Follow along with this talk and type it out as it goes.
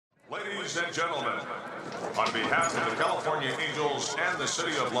Ladies and gentlemen, on behalf of the California Angels and the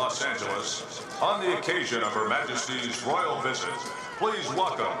City of Los Angeles, on the occasion of Her Majesty's royal visit, please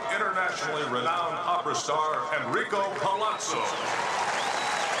welcome internationally renowned opera star Enrico Palazzo.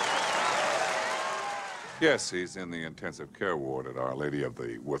 Yes, he's in the intensive care ward at Our Lady of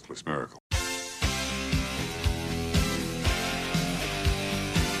the Worthless Miracle.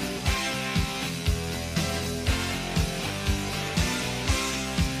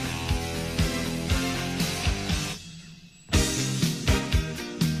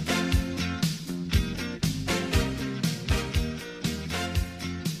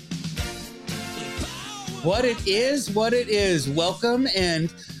 What it is. Welcome,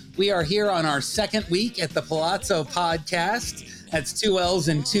 and we are here on our second week at the Palazzo Podcast. That's 2 L's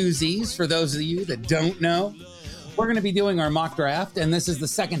and 2 Z's for those of you that don't know. We're going to be doing our mock draft, and this is the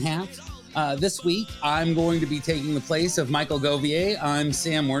second half. This week, I'm going to be taking the place of Michael Govier. I'm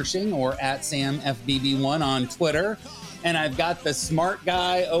Sam Wershing, or at SamFBB1 on Twitter. And I've got the smart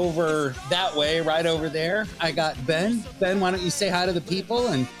guy over that way, right over there. I got Ben. Ben, why don't you say hi to the people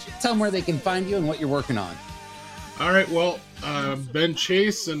and tell them where they can find you and what you're working on. All right, well, Ben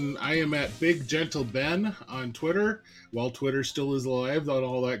Chase, and I am at Big Gentle Ben on Twitter, while Twitter still is alive,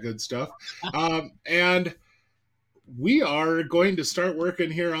 all that good stuff. And we are going to start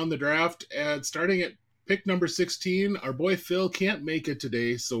working here on the draft, and starting at pick number 16. Our boy Phil can't make it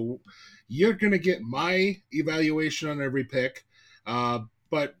today, so you're going to get my evaluation on every pick.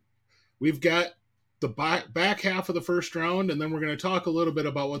 But we've got the back half of the first round, and then we're going to talk a little bit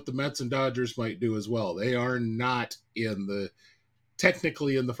about what the Mets and Dodgers might do as well. They are not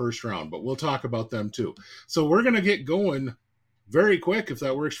technically in the first round, but we'll talk about them too. So we're going to get going very quick if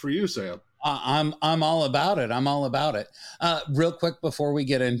that works for you, Sam. I'm all about it. Real quick before we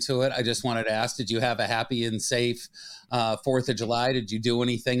get into it, I just wanted to ask, did you have a happy and safe 4th of July? Did you do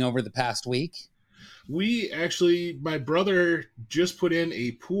anything over the past week? My brother just put in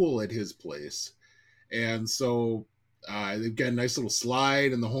a pool at his place. And so they've got a nice little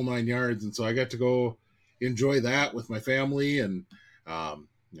slide and the whole 9 yards. And so I got to go enjoy that with my family. And,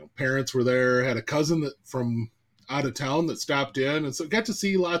 parents were there, had a cousin from out of town that stopped in, and so got to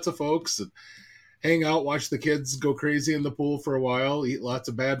see lots of folks and hang out, watch the kids go crazy in the pool for a while, eat lots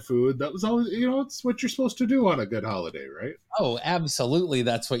of bad food. That was always, it's what you're supposed to do on a good holiday, right? Oh, absolutely.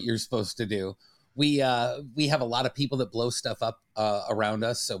 That's what you're supposed to do. We have a lot of people that blow stuff up around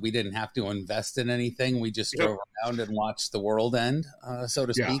us, so we didn't have to invest in anything. We just drove around and watched the world end, so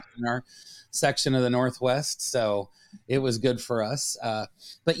to speak, in our section of the Northwest. So it was good for us.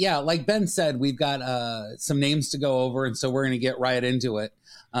 But yeah, like Ben said, we've got some names to go over, and so we're going to get right into it.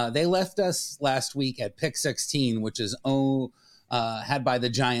 They left us last week at pick 16, which is had by the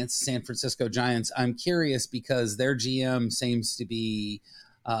Giants, San Francisco Giants. I'm curious because their GM seems to be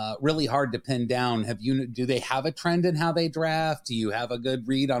really hard to pin down. Do they have a trend in how they draft? Do you have a good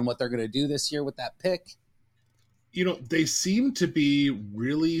read on what they're going to do this year with that pick? They seem to be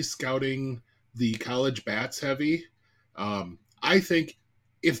really scouting the college bats heavy. I think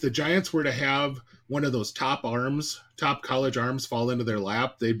if the Giants were to have one of those top college arms fall into their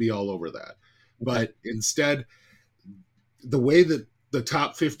lap, they'd be all over that. But instead, the way that the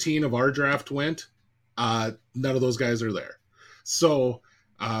top 15 of our draft went, none of those guys are there. So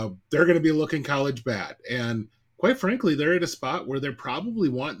they're going to be looking college bat. And quite frankly, they're at a spot where they're probably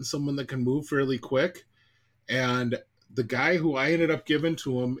wanting someone that can move fairly quick. And the guy who I ended up giving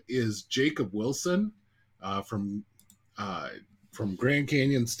to him is Jacob Wilson from Grand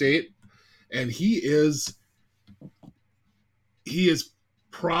Canyon State. And he is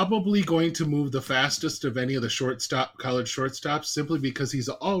probably going to move the fastest of any of the college shortstops, simply because he's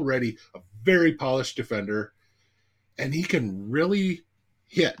already a very polished defender and he can really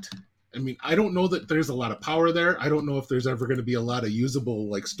hit. I mean, I don't know that there's a lot of power there. I don't know if there's ever going to be a lot of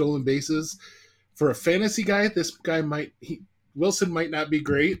usable stolen bases. For a fantasy guy, Wilson might not be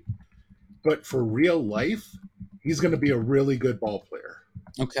great, but for real life, he's going to be a really good ball player.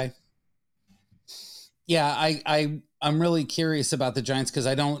 Okay. Yeah, I'm really curious about the Giants because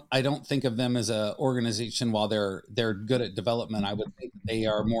I don't think of them as an organization. While they're good at development, I would think they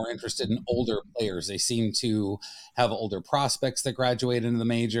are more interested in older players. They seem to have older prospects that graduate into the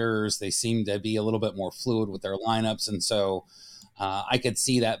majors. They seem to be a little bit more fluid with their lineups, and so I could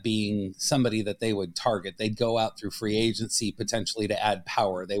see that being somebody that they would target. They'd go out through free agency potentially to add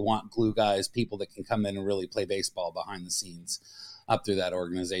power. They want glue guys, people that can come in and really play baseball behind the scenes up through that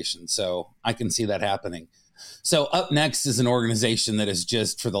organization. So I can see that happening. So up next is an organization that has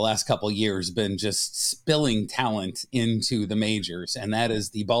just for the last couple of years been just spilling talent into the majors, and that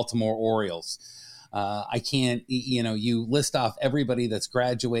is the Baltimore Orioles. I can't, you list off everybody that's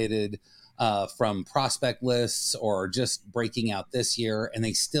graduated from prospect lists or just breaking out this year, and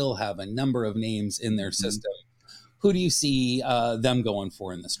they still have a number of names in their system. Who do you see them going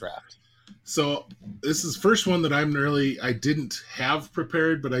for in this draft? So this is first one that I didn't have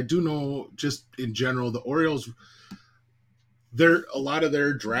prepared, but I do know just in general, the Orioles, a lot of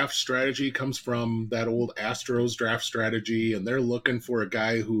their draft strategy comes from that old Astros draft strategy, and they're looking for a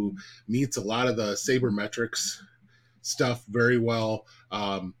guy who meets a lot of the sabermetrics stuff very well.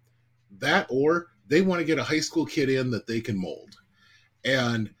 That, or they want to get a high school kid in that they can mold.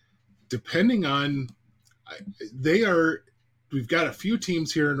 And depending on, we've got a few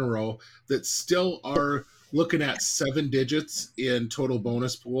teams here in a row that still are looking at 7 digits in total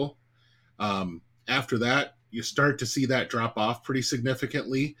bonus pool. After that, you start to see that drop off pretty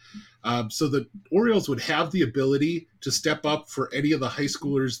significantly. So the Orioles would have the ability to step up for any of the high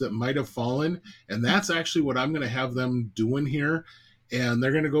schoolers that might have fallen. And that's actually what I'm going to have them doing here. And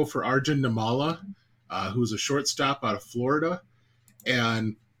they're going to go for Arjun Nimala, who's a shortstop out of Florida.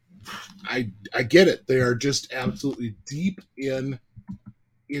 And I get it. They are just absolutely deep in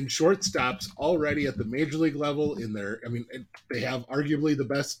shortstops already at the major league level. They have arguably the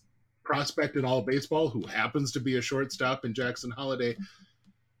best prospect in all of baseball, who happens to be a shortstop in Jackson Holliday.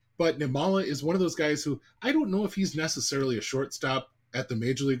 But Nimala is one of those guys who, I don't know if he's necessarily a shortstop at the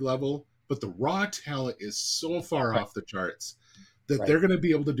major league level, but the raw talent is so far off the charts that they're going to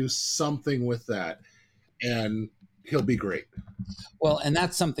be able to do something with that, and he'll be great. Well, and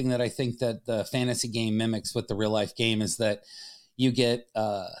that's something that I think that the fantasy game mimics with the real life game, is that you get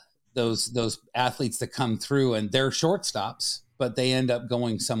those athletes that come through and they're shortstops, but they end up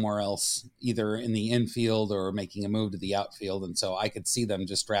going somewhere else, either in the infield or making a move to the outfield. And so I could see them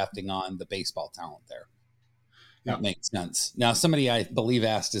just drafting on the baseball talent there. That makes sense. Now, somebody I believe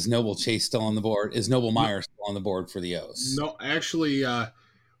asked, is Noble Chase still on the board? Is Noble Meyer still on the board for the O's? No, actually,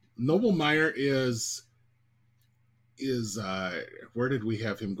 Noble Meyer is where did we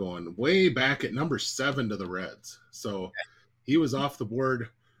have him going? Way back at number 7 to the Reds. So he was off the board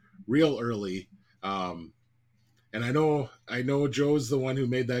real early. And I know Joe's the one who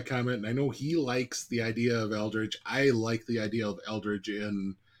made that comment, and I know he likes the idea of Eldridge. I like the idea of Eldridge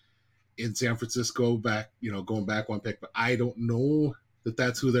in San Francisco, going back one pick, but I don't know that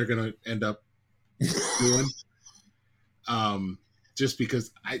that's who they're going to end up doing. Just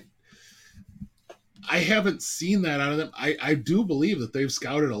because I haven't seen that out of them. I do believe that they've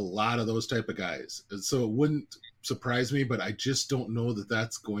scouted a lot of those type of guys, and so it wouldn't surprise me, but I just don't know that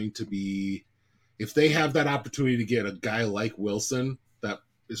that's going to be, if they have that opportunity to get a guy like Wilson, that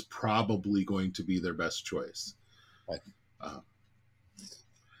is probably going to be their best choice. Right.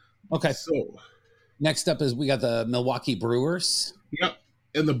 Okay. So next up is we got the Milwaukee Brewers. Yep.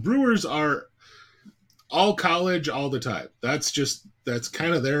 And the Brewers are all college all the time. That's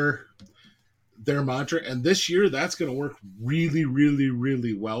kind of their mantra. And this year that's going to work really, really,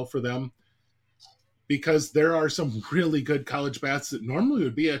 really well for them, because there are some really good college bats that normally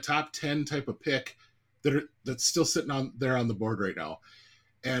would be a top 10 type of pick that's still sitting on the board right now.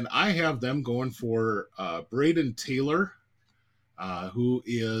 And I have them going for Braden Taylor, who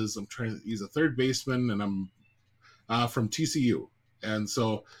is, he's a third baseman, and I'm from TCU. And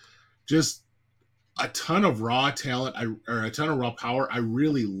so just a ton of raw talent, or a ton of raw power. I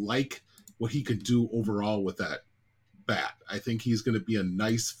really like what he could do overall with that bat. I think he's going to be a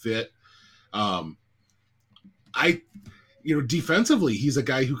nice fit. Defensively, he's a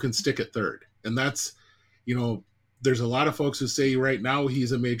guy who can stick at third. And that's, there's a lot of folks who say right now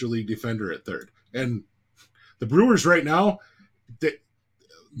he's a major league defender at third. And the Brewers right now,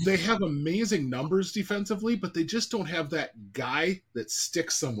 they have amazing numbers defensively, but they just don't have that guy that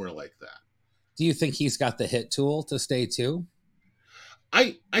sticks somewhere like that. Do you think he's got the hit tool to stay too?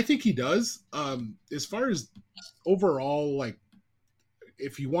 I think he does. As far as overall, like,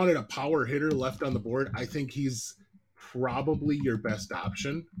 if you wanted a power hitter left on the board, I think he's probably your best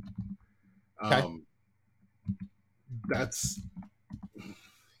option. Okay. That's,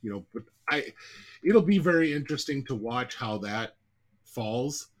 but it'll be very interesting to watch how that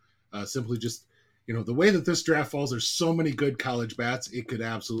falls. Simply just, the way that this draft falls, there's so many good college bats. It could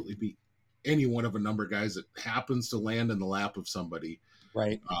absolutely be any one of a number of guys that happens to land in the lap of somebody.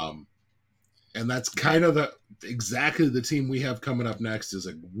 Right. And that's kind of exactly the team we have coming up next, is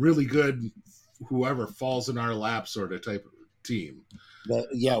a really good whoever falls in our lap sort of type of team.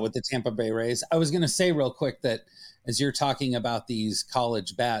 With the Tampa Bay Rays. I was going to say real quick that as you're talking about these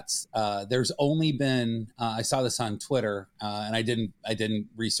college bats, there's only been I saw this on Twitter, and I didn't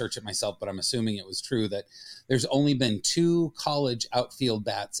research it myself, but I'm assuming it was true that there's only been 2 college outfield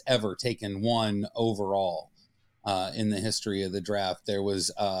bats ever taken 1 overall in the history of the draft. There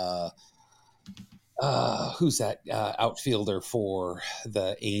was who's that outfielder for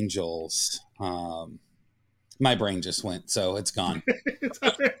the Angels? My brain just went, so it's gone.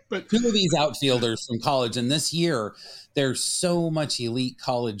 But 2 of these outfielders from college, and this year there's so much elite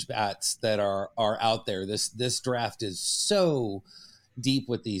college bats that are out there. This draft is so deep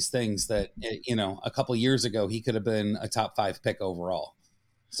with these things that, you know, a couple years ago he could have been a top 5 pick overall.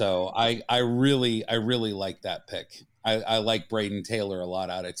 So I really like that pick. I like Braden Taylor a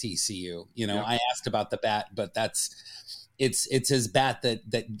lot out of TCU. You know, I asked about the bat, but it's his bat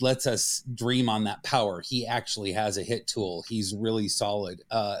that lets us dream on that power. He actually has a hit tool. He's really solid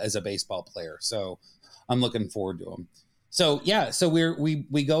as a baseball player. So I'm looking forward to him. So yeah, so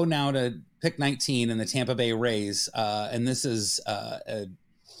we go now to pick 19 in the Tampa Bay Rays, and this is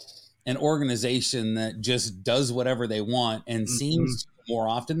an organization that just does whatever they want and seems to, more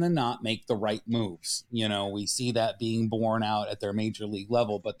often than not, make the right moves. You know, we see that being borne out at their major league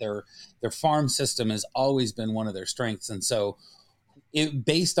level, but their farm system has always been one of their strengths. And so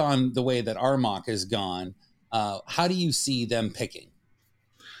based on the way that our mock has gone, how do you see them picking?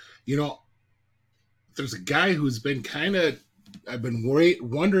 You know, there's a guy who's been I've been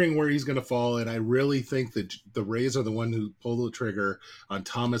wondering where he's going to fall, and I really think that the Rays are the one who pulled the trigger on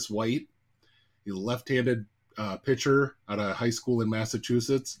Thomas White, a left-handed pitcher out of high school in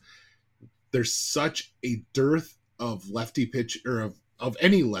Massachusetts. There's such a dearth of lefty pitch, or of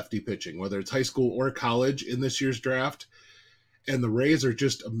any lefty pitching, whether it's high school or college, in this year's draft. And the Rays are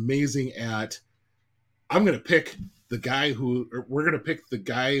just amazing at, we're going to pick the guy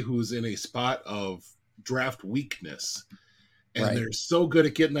who's in a spot of draft weakness. And they're so good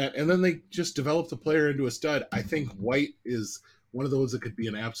at getting that. And then they just develop the player into a stud. I think White is one of those that could be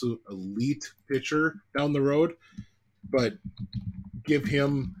an absolute elite pitcher down the road, but give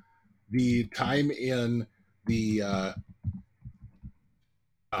him the time in the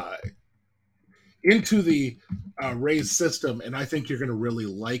into the Rays system, and I think you're going to really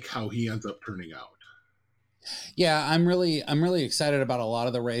like how he ends up turning out. Yeah, I'm really excited about a lot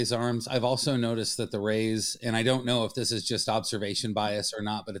of the Rays arms. I've also noticed that the Rays, and I don't know if this is just observation bias or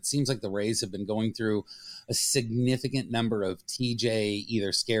not, but it seems like the Rays have been going through a significant number of TJ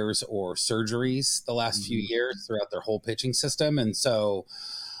either scares or surgeries the last few years throughout their whole pitching system. And so,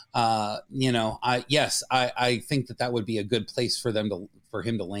 you know, I think that would be a good place for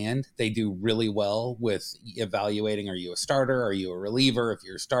him to land. They do really well with evaluating, are you a starter? Are you a reliever? If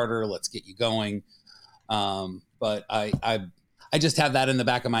you're a starter, let's get you going. But I just have that in the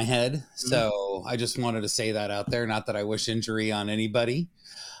back of my head. So I just wanted to say that out there. Not that I wish injury on anybody.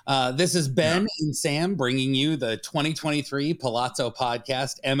 This is Ben and Sam bringing you the 2023 Palazzo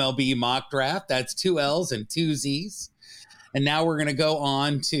Podcast MLB Mock Draft. That's 2 L's and 2 Z's. And now we're going to go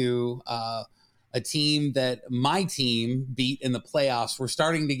on to a team that my team beat in the playoffs. We're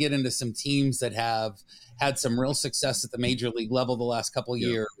starting to get into some teams that have had some real success at the major league level the last couple of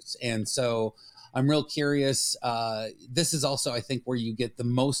years. And so I'm real curious. This is also, I think, where you get the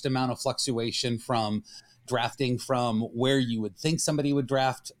most amount of fluctuation from drafting from where you would think somebody would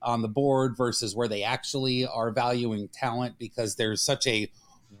draft on the board versus where they actually are valuing talent, because there's such a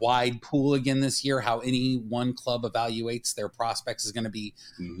wide pool again this year. How any one club evaluates their prospects is going to be,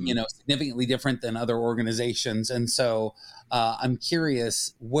 you know, significantly different than other organizations. And so I'm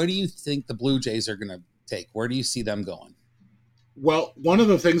curious, what do you think the Blue Jays are going to take? Where do you see them going? Well, one of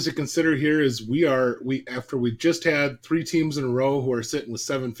the things to consider here is after we just had 3 teams in a row who are sitting with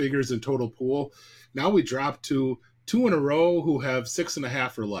 7 figures in total pool, now we drop to 2 in a row who have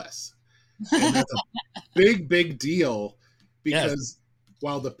 6.5 or less. And that's a big deal, because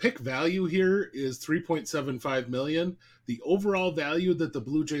while the pick value here is $3.75 million, the overall value that the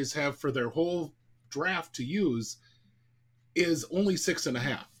Blue Jays have for their whole draft to use is only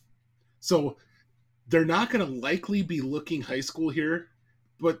 6.5. So they're not going to likely be looking high school here,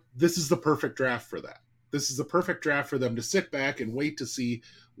 but this is the perfect draft for that. This is the perfect draft for them to sit back and wait to see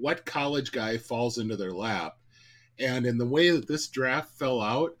what college guy falls into their lap. And in the way that this draft fell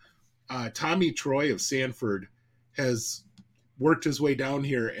out, Tommy Troy of Sanford has worked his way down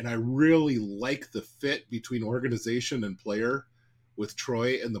here, and I really like the fit between organization and player with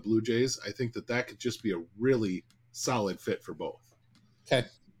Troy and the Blue Jays. I think that could just be a really solid fit for both. Okay.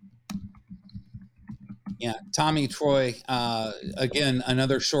 Yeah, Tommy Troy, again,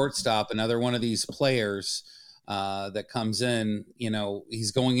 another shortstop, another one of these players that comes in,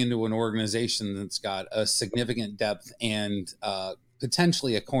 he's going into an organization that's got a significant depth and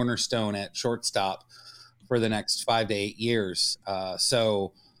potentially a cornerstone at shortstop for the next 5 to 8 years.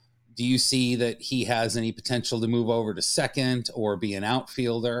 So do you see that he has any potential to move over to second or be an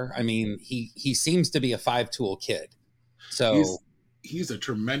outfielder? I mean, he seems to be a 5-tool kid. So he's a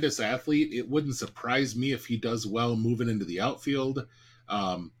tremendous athlete. It wouldn't surprise me if he does well moving into the outfield.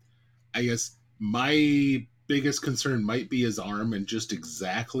 I guess my biggest concern might be his arm and just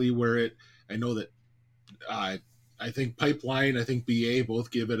exactly where I know that I think Pipeline, I think BA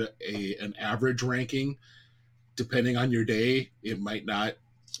both give it an average ranking. Depending on your day, it might not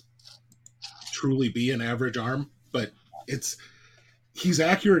truly be an average arm, but he's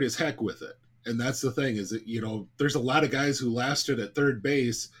accurate as heck with it. And that's the thing is that, there's a lot of guys who lasted at third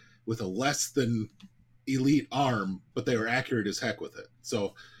base with a less than elite arm, but they were accurate as heck with it.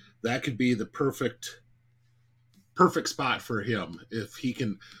 So that could be the perfect spot for him if he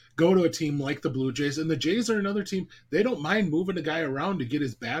can go to a team like the Blue Jays. And the Jays are another team. They don't mind moving a guy around to get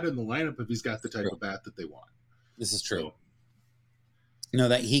his bat in the lineup if he's got the type of bat that they want. This is true. No,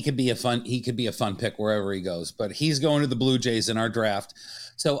 that he could be a fun pick wherever he goes, but he's going to the Blue Jays in our draft.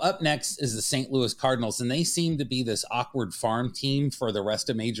 So up next is the St. Louis Cardinals, and they seem to be this awkward farm team for the rest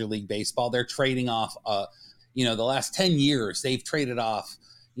of Major League Baseball. They're trading off, the last 10 years, they've traded off,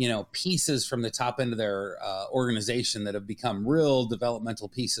 pieces from the top end of their organization that have become real developmental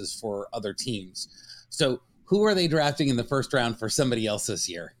pieces for other teams. So who are they drafting in the first round for somebody else this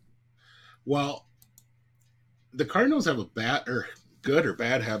year? Well, the Cardinals have a good or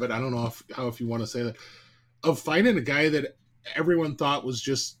bad habit, I don't know if you want to say that, of finding a guy that everyone thought was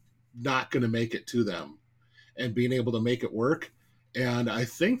just not going to make it to them and being able to make it work. And I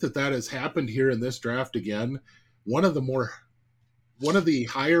think that has happened here in this draft again. One of the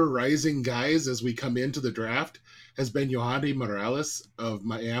higher rising guys as we come into the draft has been Yohandy Morales of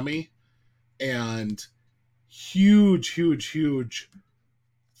Miami, and huge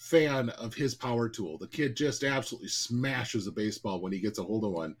fan of his power tool. The kid just absolutely smashes a baseball when he gets a hold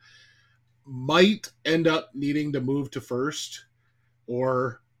of one. Might end up needing to move to first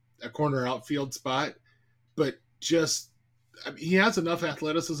or a corner outfield spot, but he has enough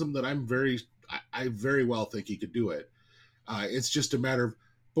athleticism that I very well think he could do it. It's just a matter of,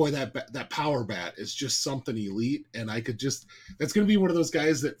 boy, that power bat is just something elite. And that's going to be one of those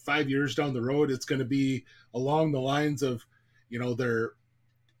guys that 5 years down the road, it's going to be along the lines of,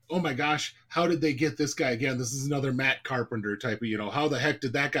 oh my gosh, how did they get this guy again? This is another Matt Carpenter type of, how the heck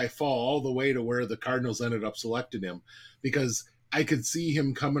did that guy fall all the way to where the Cardinals ended up selecting him? Because I could see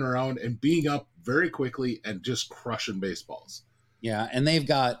him coming around and being up very quickly and just crushing baseballs. Yeah. And they've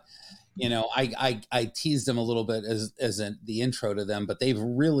got, I teased them a little bit as the intro to them, but they've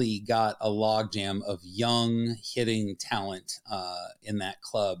really got a logjam of young hitting talent in that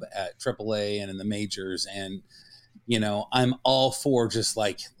club at AAA and in the majors. And, I'm all for just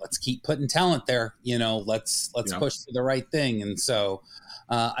let's keep putting talent there, let's push for the right thing. And so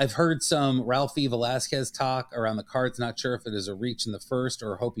I've heard some Ralphie Velasquez talk around the Cards. Not sure if it is a reach in the first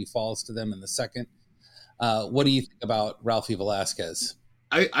or hope he falls to them in the second. What do you think about Ralphie Velasquez?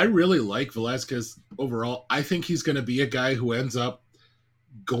 I really like Velasquez overall. I think he's going to be a guy who ends up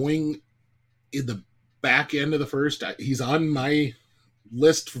going in the back end of the first. He's on my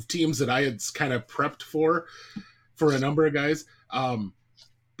list of teams that I had kind of prepped for a number of guys.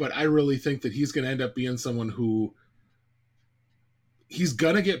 But I really think that he's going to end up being someone who he's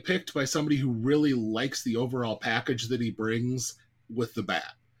going to get picked by somebody who really likes the overall package that he brings with the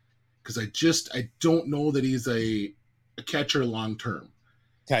bat. Because I don't know that he's a catcher long term.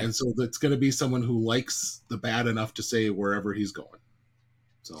 Okay. And so that's going to be someone who likes the bat enough to say wherever he's going.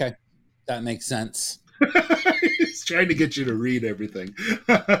 So. Okay. That makes sense. He's trying to get you to read everything.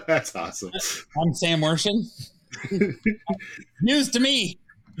 That's awesome. I'm Sam Worsham. News to me.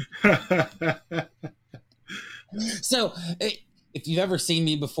 So if you've ever seen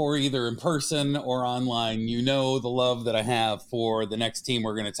me before, either in person or online, the love that I have for the next team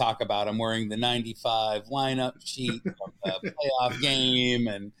we're going to talk about. I'm wearing the 95 lineup sheet from the playoff game.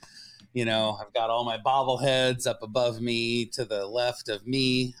 And, I've got all my bobbleheads up above me, to the left of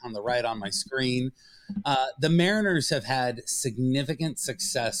me, on the right on my screen. The Mariners have had significant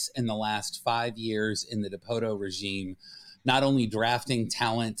success in the last 5 years in the Dipoto regime, not only drafting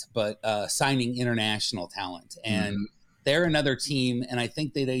talent, but signing international talent. And they're another team, and I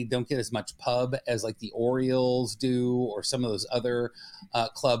think they don't get as much pub as the Orioles do or some of those other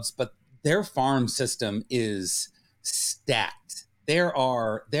clubs, but their farm system is stacked. There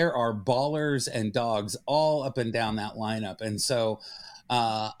are ballers and dogs all up and down that lineup. And so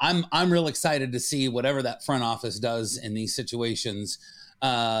I'm real excited to see whatever that front office does in these situations.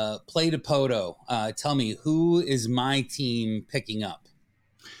 Play to Poto. Tell me, who is my team picking up?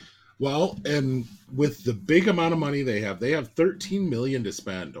 Well, and with the big amount of money they have 13 million to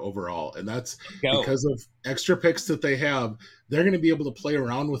spend overall, and that's Go. because of extra picks that they have. They're going to be able to play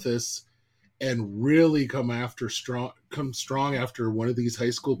around with this and really come strong after one of these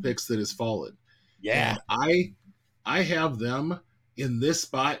high school picks that has fallen. Yeah. And I have them in this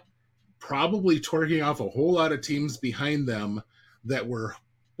spot, probably torquing off a whole lot of teams behind them that were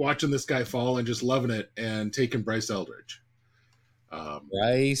watching this guy fall and just loving it and taking Bryce Eldridge.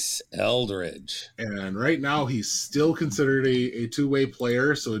 Bryce Eldridge. And right now he's still considered a two-way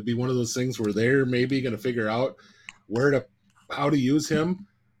player, so it'd be one of those things where they're maybe going to figure out how to use him.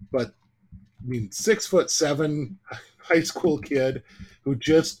 But I mean, 6'7" high school kid who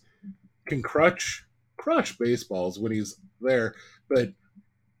just can crush baseballs when he's there. But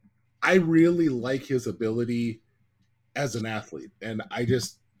I really like his ability as an athlete, and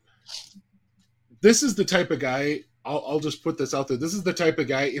this is the type of guy. I'll just put this out there. This is the type of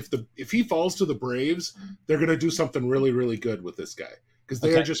guy. If he falls to the Braves, they're going to do something really, really good with this guy, because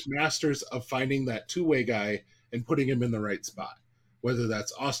they are just masters of finding that two-way guy and putting him in the right spot. Whether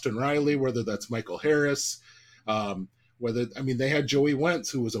that's Austin Riley, whether that's Michael Harris, they had Joey Wentz,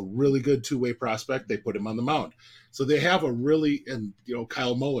 who was a really good two-way prospect. They put him on the mound, so they have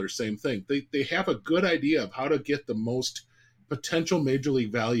Kyle Muller, same thing. They have a good idea of how to get the most potential major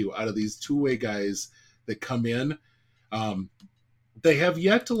league value out of these two-way guys that come in. They have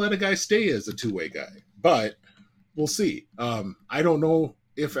yet to let a guy stay as a two-way guy, but we'll see. I don't know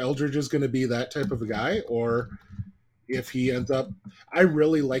if Eldridge is going to be that type of a guy, or if he ends up. I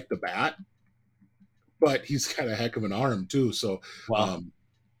really like the bat, but he's got a heck of an arm too. So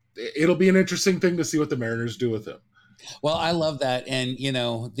it'll be an interesting thing to see what the Mariners do with him. Well, I love that. And,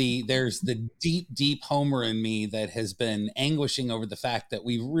 there's the deep, deep homer in me that has been anguishing over the fact that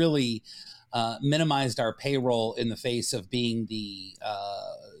we really minimized our payroll in the face of being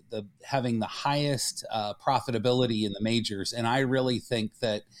having the highest profitability in the majors. And I really think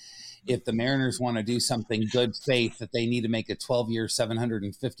that if the Mariners want to do something good faith, that they need to make a 12-year,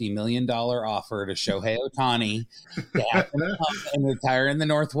 $750 million offer to Shohei Ohtani to have him come and retire in the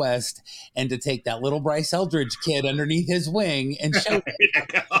Northwest, and to take that little Bryce Eldridge kid underneath his wing and show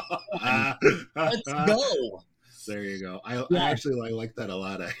let's go. There you go. I actually like that a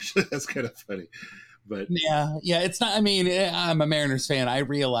lot, actually. That's kind of funny. But yeah, it's not. I mean, I'm a Mariners fan. I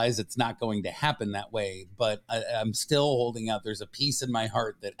realize it's not going to happen that way, but I'm still holding out. There's a piece in my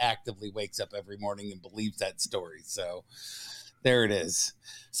heart that actively wakes up every morning and believes that story. So there it is.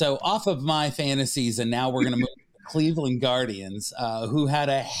 So off of my fantasies, and now we're going to move to the Cleveland Guardians, who had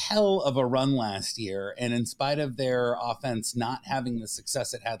a hell of a run last year. And in spite of their offense not having the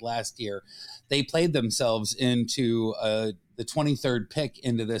success it had last year, they played themselves into the 23rd pick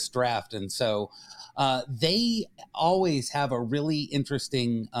into this draft. And so they always have a really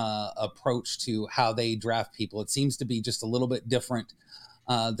interesting approach to how they draft people. It seems to be just a little bit different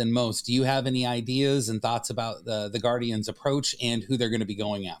than most. Do you have any ideas and thoughts about the Guardians' approach and who they're going to be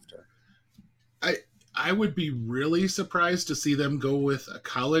going after? I would be really surprised to see them go with a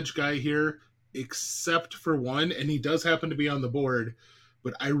college guy here, except for one, and he does happen to be on the board,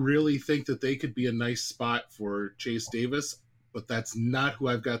 but I really think that they could be a nice spot for Chase Davis, but that's not who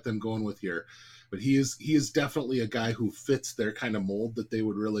I've got them going with here. But he is definitely a guy who fits their kind of mold that they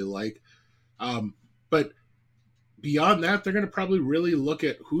would really like. But beyond that, they're going to probably really look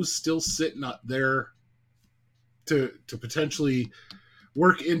at who's still sitting up there to potentially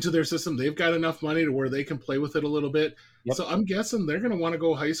work into their system. They've got enough money to where they can play with it a little bit. Yep. So I'm guessing they're going to want to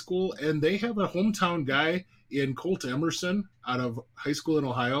go high school, and they have a hometown guy in Colt Emerson out of high school in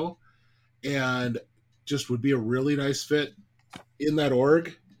Ohio, and just would be a really nice fit in that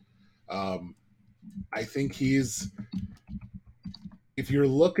org. I think if you're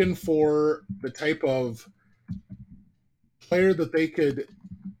looking for the type of player that they could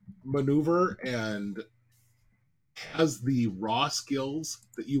maneuver and has the raw skills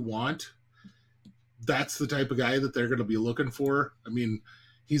that you want, that's the type of guy that they're going to be looking for. I mean,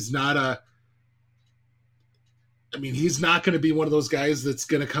 he's not going to be one of those guys that's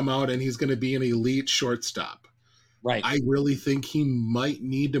going to come out and he's going to be an elite shortstop. Right. I really think he might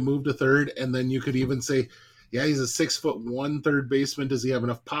need to move to third, and then you could even say, yeah, he's a 6'1" third baseman. Does he have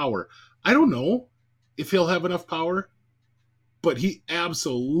enough power? I don't know if he'll have enough power, but he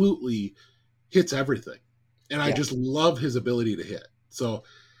absolutely hits everything. And I just love his ability to hit. So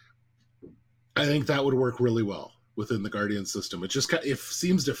I think that would work really well within the Guardian system. It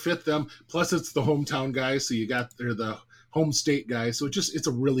seems to fit them. Plus, it's the hometown guy, so you got there the home state guy. So it's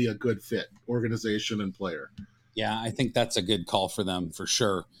a good fit, organization and player. Yeah, I think that's a good call for them for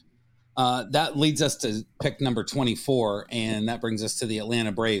sure. That leads us to pick number 24, and that brings us to the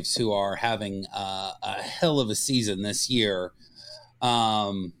Atlanta Braves, who are having a hell of a season this year.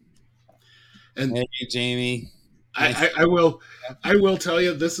 And hey, Jamie, I will tell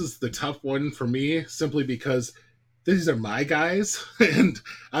you, this is the tough one for me, simply because these are my guys, and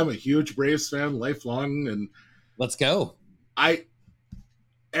I'm a huge Braves fan, lifelong. And let's go.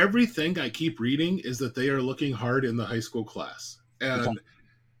 Everything I keep reading is that they are looking hard in the high school class, and okay.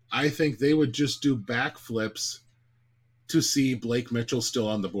 I think they would just do backflips to see Blake Mitchell still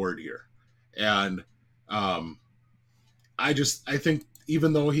on the board here. And I think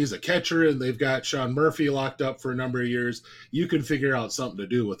even though he's a catcher and they've got Sean Murphy locked up for a number of years, you can figure out something to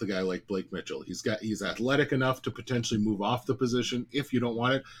do with a guy like Blake Mitchell. He's athletic enough to potentially move off the position if you don't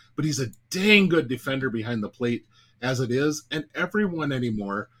want it, but he's a dang good defender behind the plate as it is, and everyone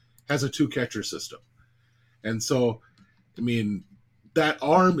anymore has a 2-catcher system. And so, I mean, that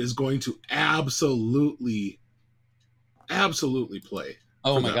arm is going to absolutely play.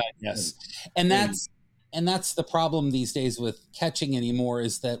 Oh my God, yes. And that's the problem these days with catching anymore,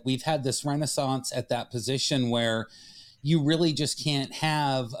 is that we've had this renaissance at that position where you really just can't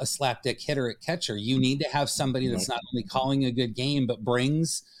have a slapdick hitter at catcher. You need to have somebody that's not only calling a good game, but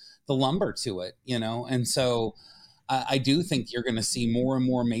brings the lumber to it, And so I do think you're going to see more and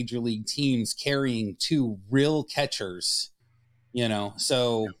more major league teams carrying 2 real catchers,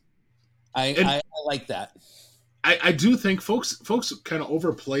 So I like that. I do think folks kind of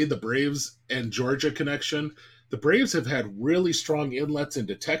overplay the Braves and Georgia connection. The Braves have had really strong inlets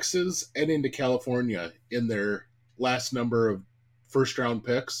into Texas and into California in their last number of first round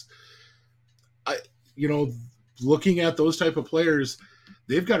picks. Looking at those type of players,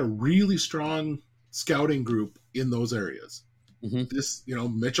 they've got a really strong scouting group in those areas.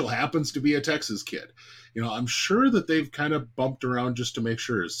 Mm-hmm. Mitchell happens to be a Texas kid. I'm sure that they've kind of bumped around just to make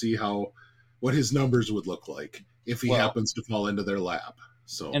sure, see what his numbers would look like if he happens to fall into their lap.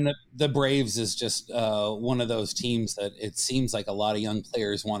 So, and the Braves is just one of those teams that it seems like a lot of young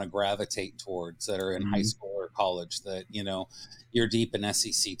players want to gravitate towards that are in high school or college. That you're deep in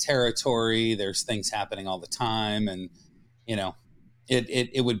SEC territory. There's things happening all the time, and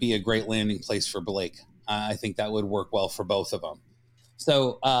it would be a great landing place for Blake. I think that would work well for both of them.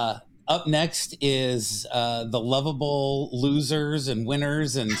 So up next is the lovable losers and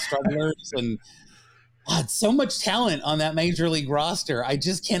winners and strugglers and God, so much talent on that major league roster. I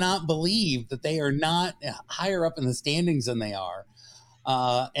just cannot believe that they are not higher up in the standings than they are.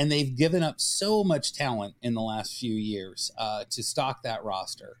 And they've given up so much talent in the last few years to stock that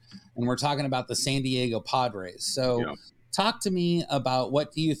roster. And we're talking about the San Diego Padres. So talk to me about,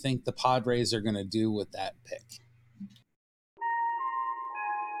 what do you think the Padres are going to do with that pick?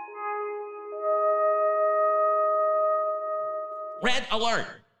 Red alert!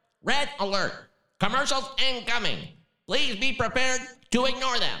 Red alert! Commercials incoming! Please be prepared to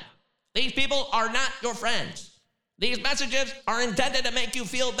ignore them. These people are not your friends. These messages are intended to make you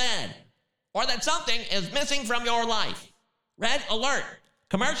feel bad, or that something is missing from your life. Red alert!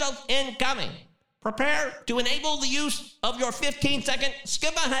 Commercials incoming! Prepare to enable the use of your 15-second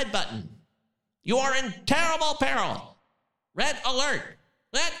skip ahead button. You are in terrible peril. Red alert!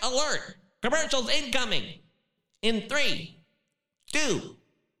 Red alert! Commercials incoming! In 3, 2,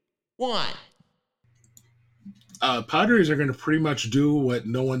 1. Padres are going to pretty much do what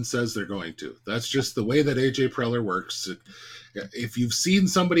no one says they're going to. That's just the way that AJ Preller works. If you've seen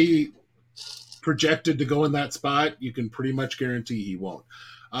somebody projected to go in that spot, you can pretty much guarantee he won't.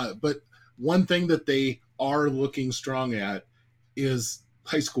 But one thing that they are looking strong at is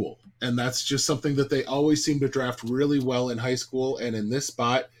high school. And that's just something that they always seem to draft really well in high school. And in this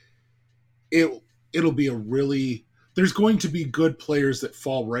spot, it'll be there's going to be good players that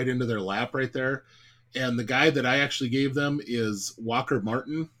fall right into their lap right there. And the guy that I actually gave them is Walker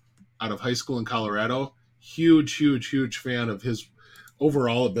Martin out of high school in Colorado. Huge fan of his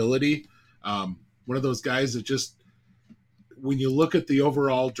overall ability. One of those guys that just, when you look at the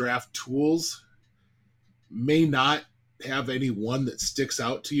overall draft tools, may not have any one that sticks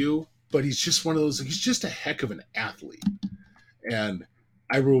out to you, but he's just one of those, he's just a heck of an athlete. And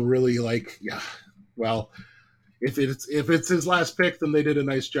I will really if it's his last pick, then they did a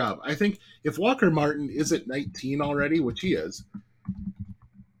nice job. I think if Walker Martin is at 19 already, which he is,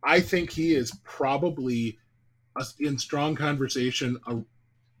 I think he is probably in strong conversation,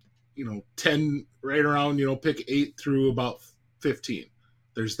 10 right around, pick 8 through about 15.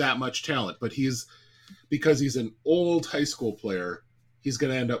 There's that much talent, but because he's an old high school player, he's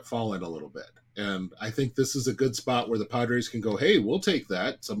going to end up falling a little bit. And I think this is a good spot where the Padres can go, hey, we'll take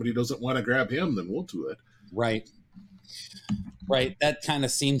that. Somebody doesn't want to grab him, then we'll do it. Right. Right. That kind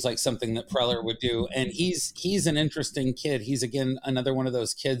of seems like something that Preller would do. And he's an interesting kid. He's, again, another one of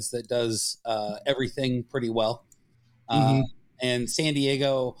those kids that does everything pretty well. And San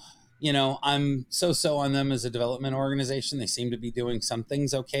Diego, you know, I'm so on them as a development organization. They seem to be doing some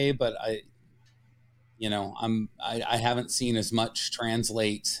things okay, but I haven't seen as much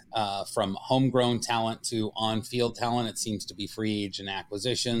translate from homegrown talent to on-field talent. It seems to be free agent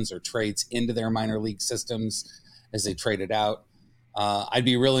acquisitions or trades into their minor league systems as they trade it out. I'd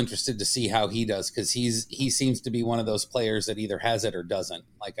be real interested to see how he does, because he seems to be one of those players that either has it or doesn't.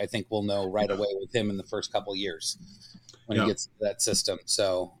 Like, I think we'll know right away with him in the first couple of years when he gets to that system.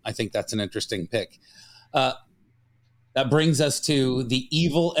 So I think that's an interesting pick. That brings us to the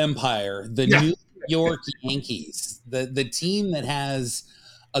evil empire, the New York Yankees, the team that has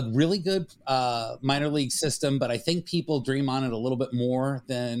a really good minor league system, but I think people dream on it a little bit more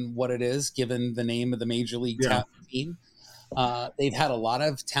than what it is, given the name of the major league team. They've had a lot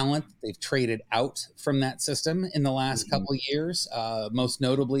of talent they've traded out from that system in the last couple of years, most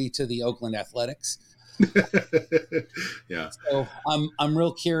notably to the Oakland Athletics. So I'm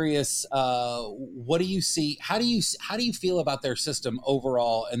real curious. What do you see? How do you feel about their system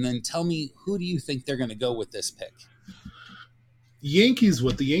overall? And then tell me, who do you think they're going to go with this pick?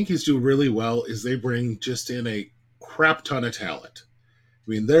 What the Yankees do really well is they bring just in a crap ton of talent. I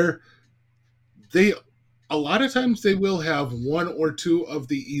mean, they a lot of times they will have one or two of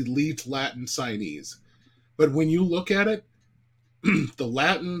the elite Latin signees, but when you look at it,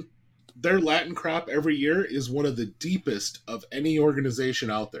 their Latin crop every year is one of the deepest of any organization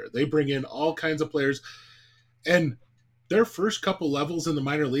out there. They bring in all kinds of players, and their first couple levels in the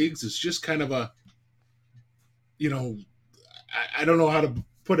minor leagues is just kind of a, I don't know how to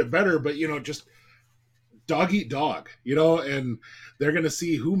put it better, but, just dog eat dog, and they're going to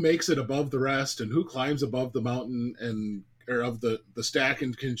see who makes it above the rest and who climbs above the mountain or of the stack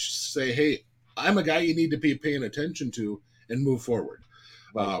and can say, hey, I'm a guy you need to be paying attention to and move forward.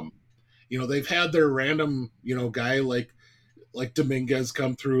 Right. They've had their random, guy like Dominguez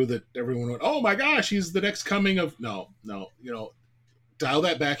come through that everyone went, oh my gosh, he's the next coming of no, dial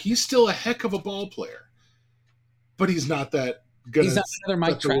that back. He's still a heck of a ball player, but he's not that good. He's not another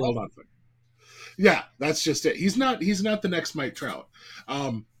Mike Trout. Yeah, that's just it. He's not the next Mike Trout.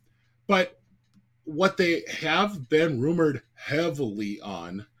 But what they have been rumored heavily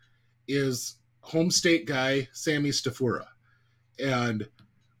on is home state guy Sammy Stafura. And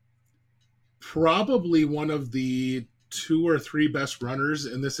probably one of the 2 or 3 best runners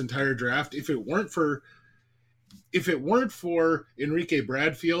in this entire draft. If it weren't for Enrique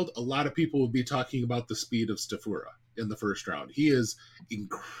Bradfield, a lot of people would be talking about the speed of Stafura in the first round. He is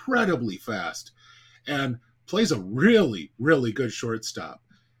incredibly fast and plays a really, really good shortstop.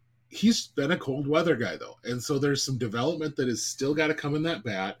 He's been a cold weather guy, though, and so there's some development that has still got to come in that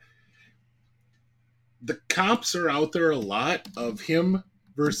bat. The comps are out there a lot of him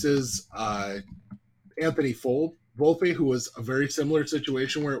versus Anthony Volpe, who was a very similar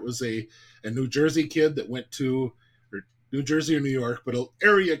situation where it was a New Jersey kid that went to, or New Jersey or New York, but an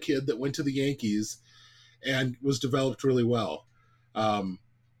area kid that went to the Yankees and was developed really well.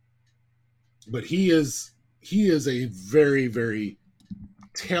 But he is a very, very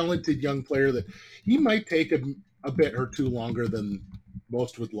talented young player that he might take a bit or two longer than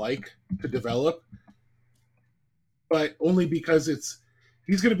most would like to develop, but only because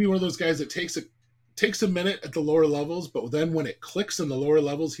he's going to be one of those guys that takes a minute at the lower levels, but then when it clicks in the lower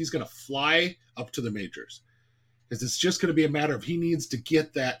levels, he's going to fly up to the majors. Because it's just going to be a matter of he needs to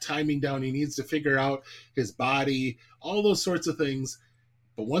get that timing down. He needs to figure out his body, all those sorts of things.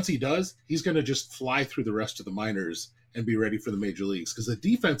 But once he does, he's going to just fly through the rest of the minors and be ready for the major leagues, because the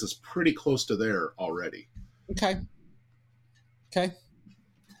defense is pretty close to there already. Okay.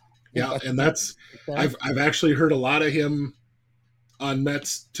 Yeah, and that's I've actually heard a lot of him on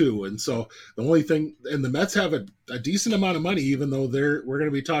Mets too, and so the only thing, and the Mets have a decent amount of money, even though we're going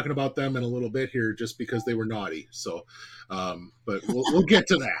to be talking about them in a little bit here, just because they were naughty. So, but we'll get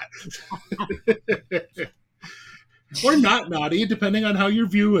to that. Or not naughty, depending on how your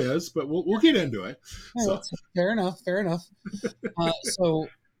view is, but we'll get into it. Yeah, so. Fair enough. So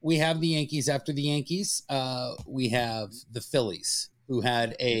we have the Yankees. After the Yankees, we have the Phillies, who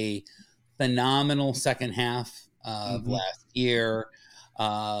had a phenomenal second half of last year.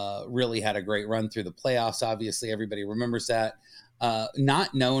 Really had a great run through the playoffs. Obviously, everybody remembers that.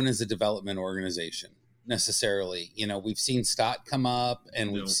 Not known as a development organization necessarily. We've seen Stott come up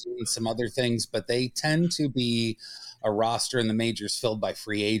and we've seen some other things, but they tend to be a roster in the majors filled by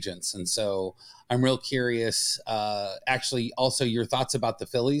free agents. And so I'm real curious, actually, also your thoughts about the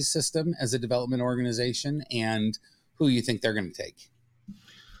Phillies system as a development organization and who you think they're going to take.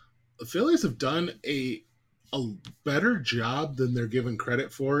 The Phillies have done a better job than they're given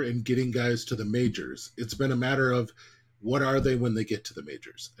credit for in getting guys to the majors. It's been a matter of what are they when they get to the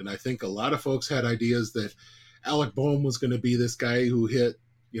majors. And I think a lot of folks had ideas that Alec Boehm was going to be this guy who hit,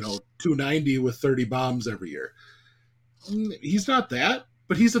 290 with 30 bombs every year. He's not that,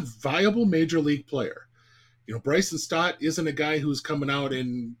 but he's a viable major league player. Bryson Stott isn't a guy who's coming out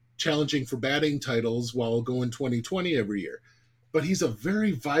and challenging for batting titles while going 20-20 every year, but he's a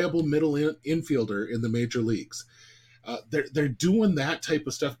very viable middle infielder in the major leagues. They're doing that type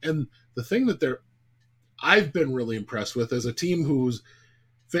of stuff, and the thing that I've been really impressed with as a team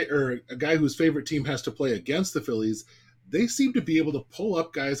or a guy whose favorite team has to play against the Phillies, they seem to be able to pull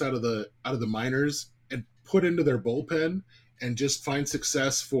up guys out of the minors and put into their bullpen and just find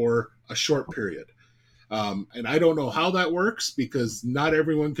success for a short period. And I don't know how that works because not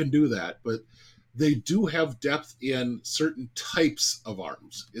everyone can do that, but they do have depth in certain types of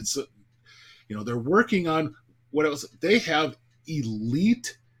arms. It's, they're working on what else. They have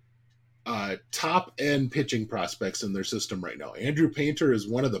elite top end pitching prospects in their system right now. Andrew Painter is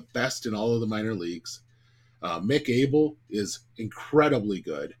one of the best in all of the minor leagues. Mick Abel is incredibly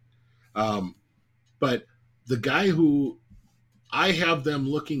good. But the guy who I have them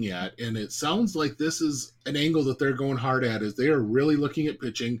looking at, and it sounds like this is an angle that they're going hard at, is they are really looking at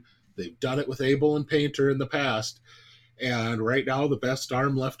pitching. They've done it with Abel and Painter in the past. And right now, the best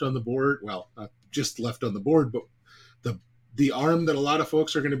arm left on the board, well, not just left on the board, but the arm that a lot of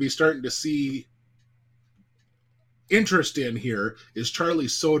folks are going to be starting to see interest in here is Charlie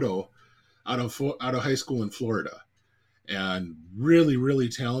Soto out of high school in Florida. And really, really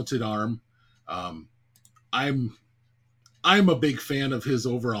talented arm. I'm a big fan of his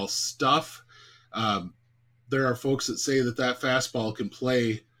overall stuff. There are folks that say that fastball can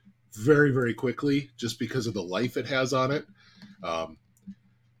play very, very quickly just because of the life it has on it.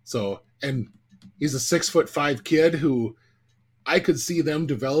 And he's a 6'5" kid who I could see them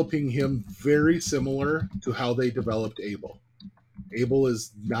developing him very similar to how they developed Abel. Abel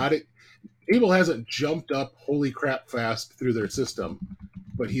hasn't jumped up holy crap fast through their system,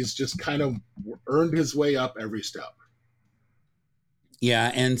 but he's just kind of earned his way up every step.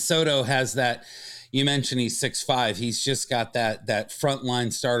 Yeah, and Soto has that. You mentioned he's 6'5". He's just got that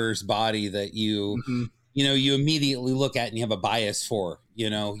frontline starter's body that you immediately look at and you have a bias for.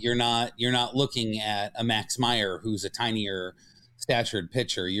 You're not looking at a Max Meyer who's a tinier statured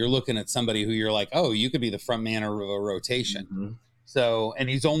pitcher. You're looking at somebody who you're like, oh, you could be the front man of a rotation. Mm-hmm. So, and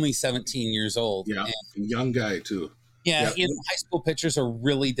he's only 17 years old. Yeah, young guy too. Yeah, high school pitchers are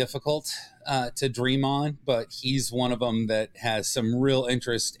really difficult to dream on, but he's one of them that has some real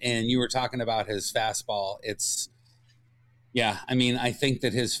interest. And you were talking about his fastball. I think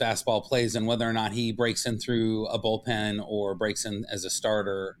that his fastball plays, and whether or not he breaks in through a bullpen or breaks in as a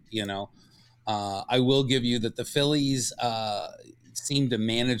starter, I will give you that the Phillies seem to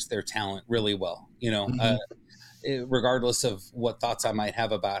manage their talent really well, mm-hmm. Regardless of what thoughts I might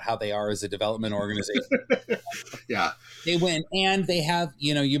have about how they are as a development organization. Yeah. They win. And they have,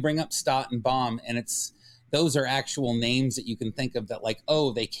 you bring up Stott and Baum, and those are actual names that you can think of that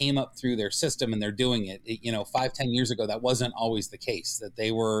they came up through their system and they're doing it. 5-10 years ago, that wasn't always the case, that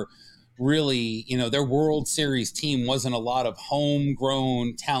they were really, their World Series team wasn't a lot of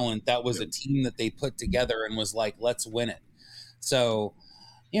homegrown talent. That was a team that they put together and was like, let's win it. So,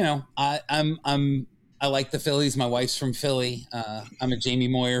 I like the Phillies. My wife's from Philly. I'm a Jamie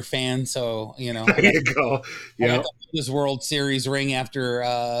Moyer fan, so there you go. Yeah, this World Series ring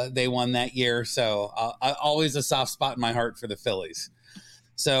after they won that year, so I always a soft spot in my heart for the Phillies.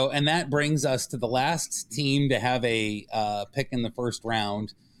 So, and that brings us to the last team to have a pick in the first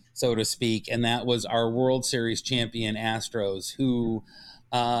round, so to speak, and that was our World Series champion Astros, who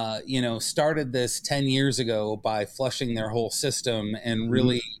started this 10 years ago by flushing their whole system and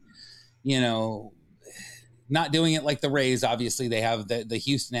really, not doing it like the Rays. Obviously, they have the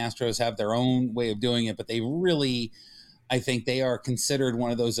Houston Astros have their own way of doing it, but they really, I think they are considered one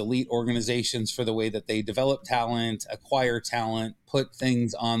of those elite organizations for the way that they develop talent, acquire talent, put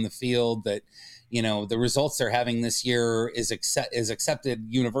things on the field that, the results they're having this year is accepted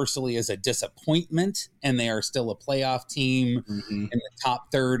universally as a disappointment, and they are still a playoff team in the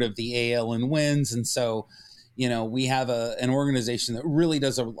top third of the AL in wins. And so, we have an organization that really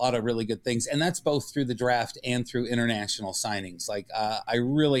does a lot of really good things, and that's both through the draft and through international signings. I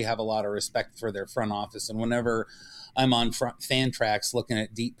really have a lot of respect for their front office, and whenever I'm on Fan Tracks looking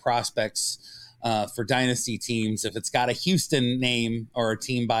at deep prospects, for dynasty teams. If it's got a Houston name or a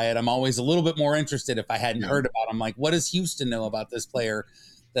team by it, I'm always a little bit more interested if I hadn't heard about it. I'm like, what does Houston know about this player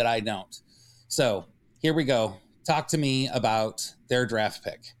that I don't? So here we go. Talk to me about their draft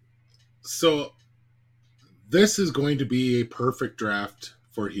pick. So this is going to be a perfect draft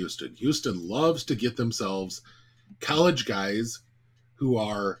for Houston. Houston loves to get themselves college guys who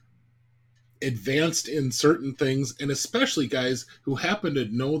are advanced in certain things, and especially guys who happen to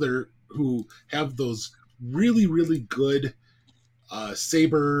know who have those really, really good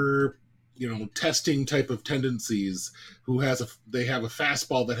saber, testing type of tendencies, they have a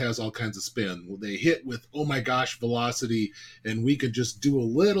fastball that has all kinds of spin. They hit with, oh my gosh, velocity, and we could just do a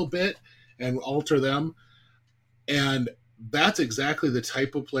little bit and alter them. And that's exactly the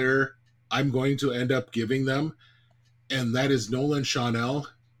type of player I'm going to end up giving them. And that is Nolan Chanel.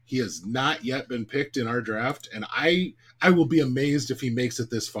 He has not yet been picked in our draft, and I will be amazed if he makes it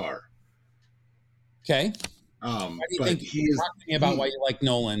this far. Okay. Why do you think? Talk to me about why you like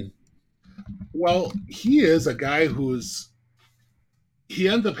Nolan. Well, he is a guy he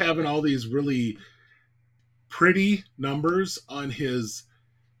ends up having all these really pretty numbers on his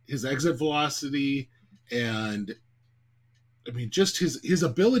exit velocity, and I mean just his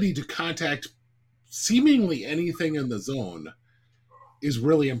ability to contact seemingly anything in the zone is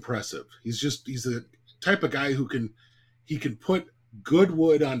really impressive. He's a type of guy who can put good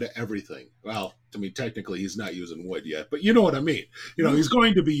wood onto everything. Well, I mean, technically he's not using wood yet, but you know what I mean. He's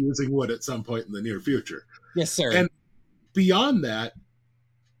going to be using wood at some point in the near future. Yes, sir. And beyond that,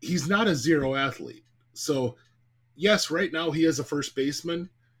 he's not a zero athlete. So yes, right now he is a first baseman,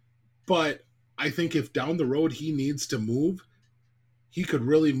 but I think if down the road he needs to move, he could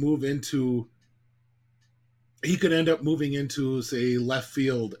end up moving into, say, left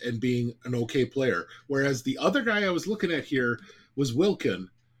field and being an okay player. Whereas the other guy I was looking at here was Wilkin,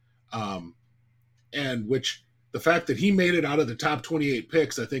 and which the fact that he made it out of the top 28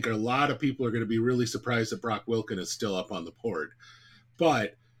 picks, I think a lot of people are going to be really surprised that Brock Wilkin is still up on the board.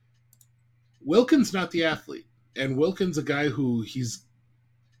 But Wilkin's not the athlete, and Wilkin's a guy who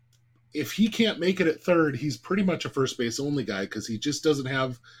if he can't make it at third, he's pretty much a first base only guy because he just doesn't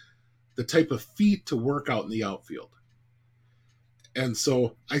have the type of feet to work out in the outfield. And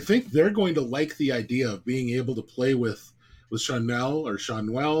so I think they're going to like the idea of being able to play with Chanel or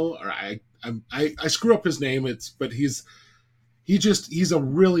Chanuel, or I screw up his name. But he's a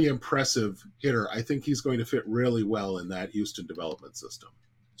really impressive hitter. I think he's going to fit really well in that Houston development system.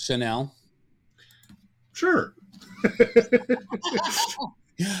 Chanel. Sure.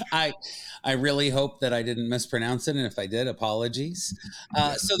 I really hope that I didn't mispronounce it, and if I did, apologies.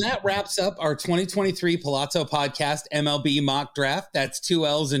 So that wraps up our 2023 Palazzo Podcast MLB mock draft. That's 2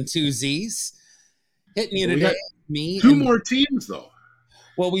 L's and 2 Z's. Hitting you today, me. Two more teams, though.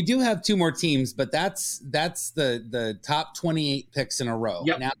 Well, we do have 2 more teams, but that's the top 28 picks in a row.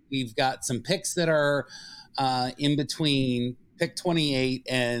 Yep. Now we've got some picks that are in between pick 28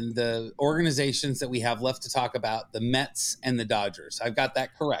 and the organizations that we have left to talk about, the Mets and the Dodgers. I've got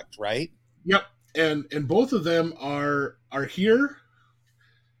that correct, right? Yep. And both of them are here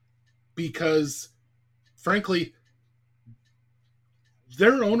because, frankly,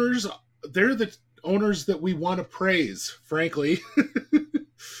 they're the owners that we want to praise, frankly.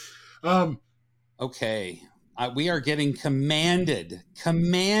 Okay. We are getting commanded.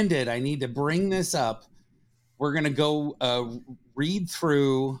 I need to bring this up. We're going to go read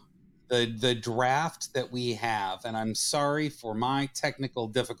through the draft that we have. And I'm sorry for my technical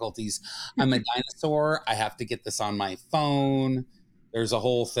difficulties. I'm a dinosaur. I have to get this on my phone. There's a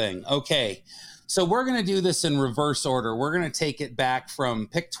whole thing. Okay. So we're going to do this in reverse order. We're going to take it back from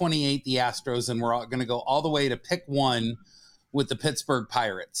pick 28, the Astros, and we're going to go all the way to pick 1 with the Pittsburgh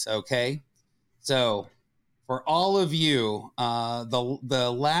Pirates. Okay. So for all of you,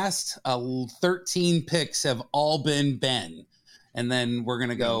 the last 13 picks have all been Ben. And then we're going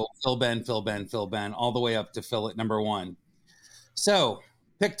to go Phil Ben, all the way up to Phil at number 1. So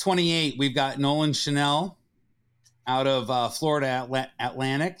pick 28, we've got Nolan Chanel out of Florida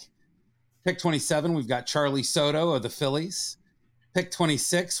Atlantic. Pick 27, we've got Charlie Soto of the Phillies. Pick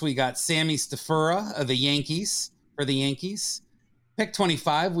 26, we got Sammy Stafura of the Yankees for the Yankees. Pick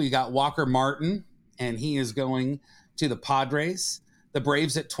 25, we got Walker Martin, and he is going to the Padres. The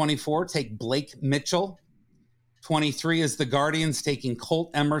Braves at 24 take Blake Mitchell. 23 is the Guardians taking Colt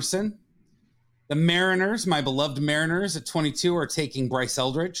Emerson. The Mariners, my beloved Mariners at 22 are taking Bryce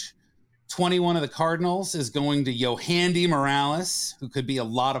Eldridge. 21 of the Cardinals is going to Yohandy Morales, who could be a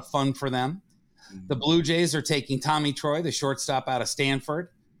lot of fun for them. The Blue Jays are taking Tommy Troy, the shortstop out of Stanford.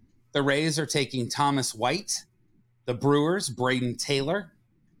 The Rays are taking Thomas White. The Brewers, Braden Taylor.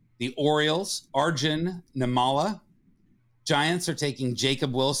 The Orioles, Arjun Nimala. Giants are taking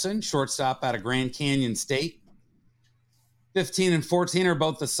Jacob Wilson, shortstop out of Grand Canyon State. 15 and 14 are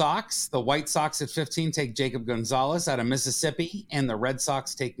both the Sox. The White Sox at 15 take Jacob Gonzalez out of Mississippi, and the Red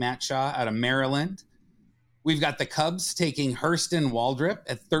Sox take Matt Shaw out of Maryland. We've got the Cubs taking Hurston Waldrop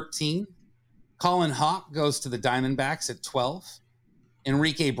at 13. Colin Hawke goes to the Diamondbacks at 12.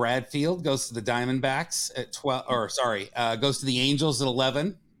 Enrique Bradfield goes to the Diamondbacks at 12, goes to the Angels at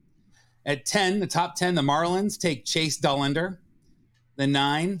 11. At 10, the top 10, the Marlins take Chase Dullender. The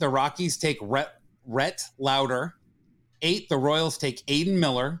 9, the Rockies take Rhett Lauder. 8, the Royals take Aiden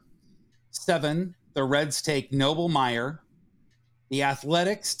Miller. 7, the Reds take Noble Meyer. The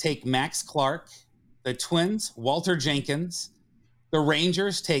Athletics take Max Clark. The Twins, Walter Jenkins. The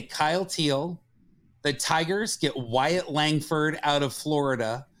Rangers take Kyle Teal. The Tigers get Wyatt Langford out of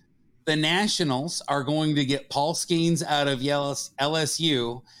Florida. The Nationals are going to get Paul Skeens out of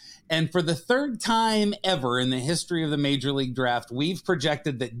LSU. And for the third time ever in the history of the Major League Draft, we've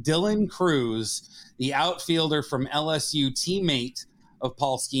projected that Dylan Cruz, the outfielder from LSU, teammate of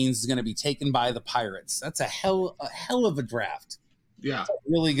Paul Skeens, is going to be taken by the Pirates. That's a hell of a draft. Yeah.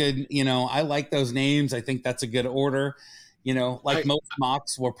 Really good. I like those names. I think that's a good order. Most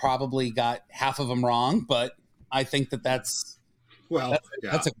mocks, we'll probably got half of them wrong, but I think that's a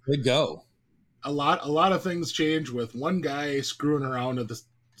good go. A lot of things change with one guy screwing around at the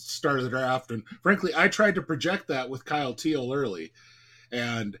start of the draft. And frankly, I tried to project that with Kyle Teal early,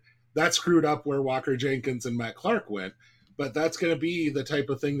 and that screwed up where Walker Jenkins and Matt Clark went. But that's going to be the type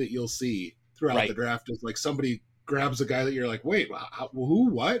of thing that you'll see throughout the draft, is like somebody grabs a guy that you're like, wait,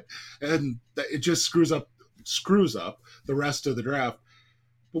 who, what? And it just screws up the rest of the draft.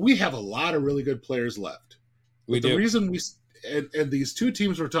 But we have a lot of really good players left. The reason and these two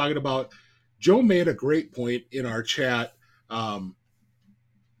teams we're talking about, Joe made a great point in our chat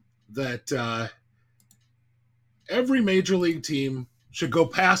that every major league team should go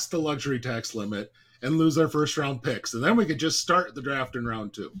past the luxury tax limit and lose their first round picks. And then we could just start the draft in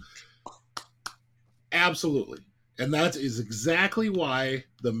round 2. Absolutely. And that is exactly why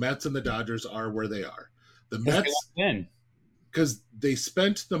the Mets and the Dodgers are where they are. The Mets, because they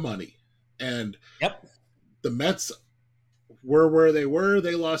spent the money, and the Mets were where they were.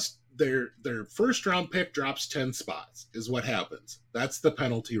 They lost their first round pick, drops 10 spots is what happens. That's the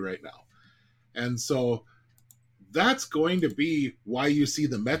penalty right now. And so that's going to be why you see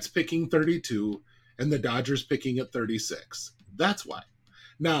the Mets picking 32 and the Dodgers picking at 36. That's why.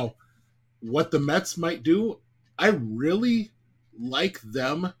 Now, what the Mets might do, I really like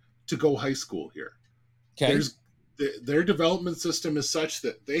them to go high school here. Okay. Their development system is such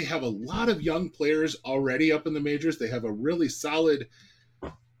that they have a lot of young players already up in the majors. They have a really solid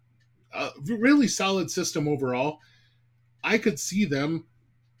system overall. I could see them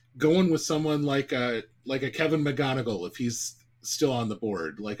going with someone like a Kevin McGonigal, if he's still on the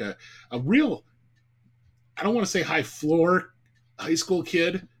board, like a real, I don't want to say high floor high school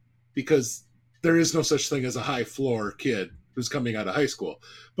kid, because there is no such thing as a high floor kid who's coming out of high school,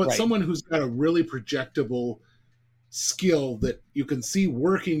 but someone who's got a really projectable skill that you can see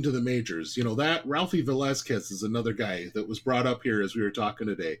working to the majors. That Ralphie Velasquez is another guy that was brought up here as we were talking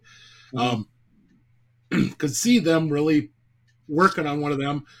today. Could see them really working on one of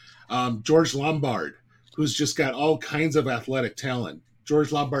them. George Lombard, who's just got all kinds of athletic talent.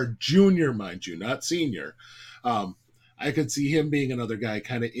 George Lombard Jr., mind you, not senior. I could see him being another guy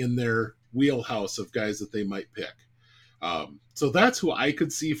kind of in their wheelhouse of guys that they might pick. So that's who I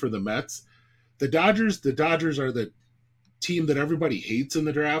could see for the Mets. The Dodgers are the team that everybody hates in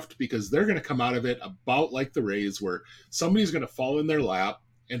the draft, because they're going to come out of it about like the Rays, where somebody's going to fall in their lap,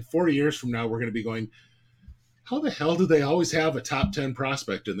 and 4 years from now we're going to be going, how the hell do they always have a top 10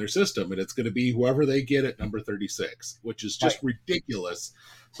 prospect in their system? And it's going to be whoever they get at number 36, which is just ridiculous,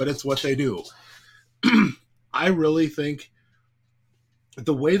 but it's what they do. I really think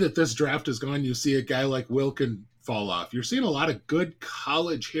the way that this draft has gone, you see a guy like Wilkin fall off. You're seeing a lot of good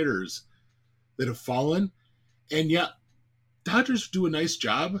college hitters that have fallen, and yet Dodgers do a nice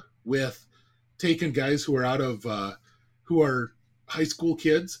job with taking guys who are out of who are high school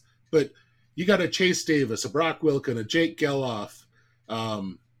kids. But you got a Chase Davis, a Brock Wilkin, a Jake Geloff,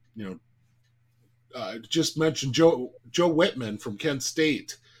 just mentioned Joe Whitman from Kent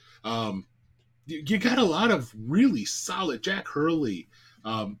State. You got a lot of really solid, Jack Hurley.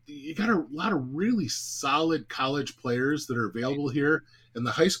 You got a lot of really solid college players that are available here, and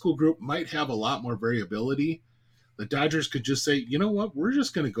the high school group might have a lot more variability. The Dodgers could just say, you know what, we're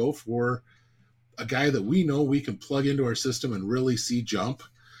just going to go for a guy that we know we can plug into our system and really see jump.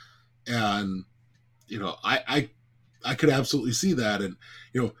 And, I could absolutely see that. And,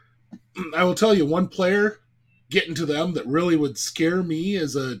 I will tell you one player getting to them that really would scare me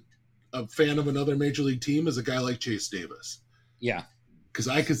as a fan of another major league team is a guy like Chase Davis. Yeah. Because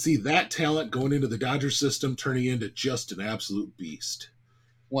I could see that talent going into the Dodgers system turning into just an absolute beast.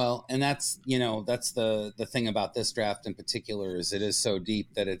 Well, and that's the thing about this draft in particular is it is so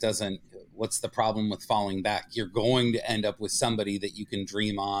deep that it doesn't. What's the problem with falling back? You're going to end up with somebody that you can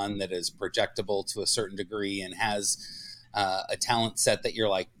dream on, that is projectable to a certain degree and has a talent set that you're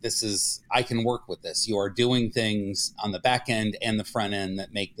like, I can work with this. You are doing things on the back end and the front end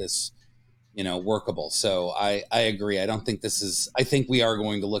that make this, workable. So I agree. I don't think I think we are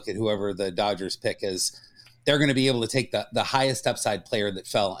going to look at whoever the Dodgers pick as they're going to be able to take the highest upside player that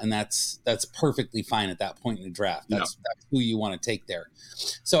fell. And that's perfectly fine at that point in the draft. That's who you want to take there.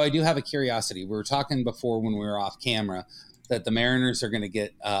 So I do have a curiosity. We were talking before when we were off camera that the Mariners are going to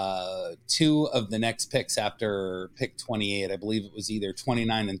get 2 of the next picks after pick 28. I believe it was either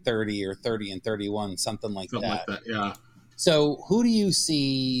 29 and 30 or 30 and 31, something like that. Yeah. So who do you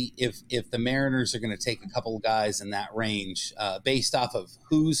see if the Mariners are going to take a couple of guys in that range based off of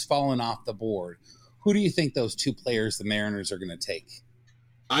who's fallen off the board? Who do you think those 2 players the Mariners are going to take?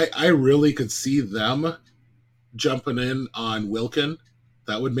 I really could see them jumping in on Wilkin.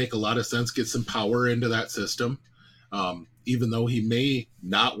 That would make a lot of sense. Get some power into that system. Even though he may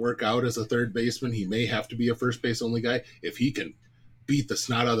not work out as a third baseman, he may have to be a first base only guy. If he can beat the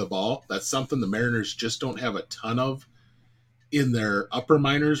snot out of the ball, that's something the Mariners just don't have a ton of in their upper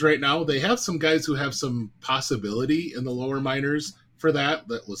minors right now. They have some guys who have some possibility in the lower minors for that.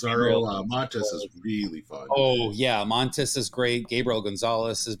 That Lazaro Montes is really fun. Oh, yeah. Montes is great. Gabriel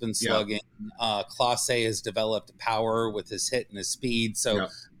Gonzalez has been slugging. Yeah. Clase has developed power with his hit and his speed. So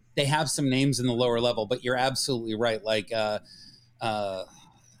they have some names in the lower level, but you're absolutely right. Like,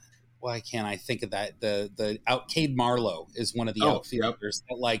 why can't I think of that? The Cade Marlowe is one of the outfielders.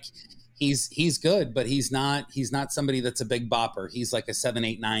 Yep. Like, he's good, but he's not somebody that's a big bopper. He's like a 7,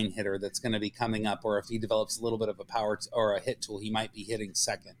 8, 9 hitter that's going to be coming up, or if he develops a little bit of a power or a hit tool, he might be hitting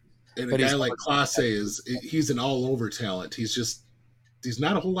second. And but a guy like Clase he's an all over talent. He's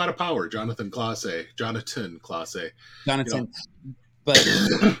not a whole lot of power. Jonathan Clase. But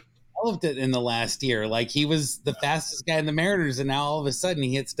developed it in the last year. Like, he was the fastest guy in the Mariners, and now all of a sudden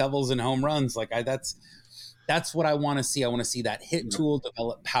he hits doubles and home runs. Like, that's what I want to see. I want to see that hit tool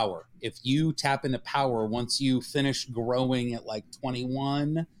develop power. If you tap into power once you finish growing at like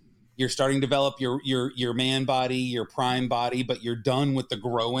 21, you're starting to develop your man body, your prime body, but you're done with the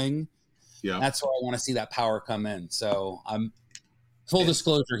growing. Yeah, that's where I want to see that power come in. So full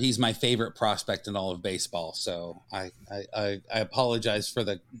disclosure, he's my favorite prospect in all of baseball. So I apologize for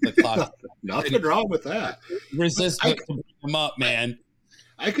the class. Nothing wrong with that. Resist to bring him up, man.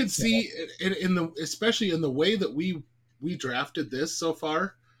 I could see especially in the way that we drafted this so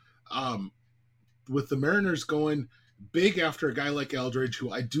far, with the Mariners going big after a guy like Eldridge,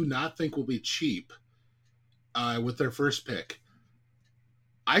 who I do not think will be cheap, with their first pick.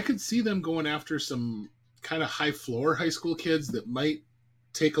 I could see them going after some kind of high floor high school kids that might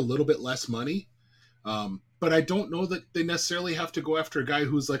take a little bit less money. But I don't know that they necessarily have to go after a guy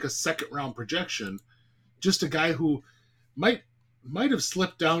who's like a second round projection, just a guy who might have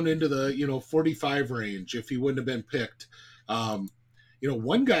slipped down into the 45 range if he wouldn't have been picked.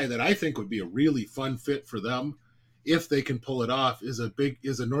 One guy that I think would be a really fun fit for them if they can pull it off is a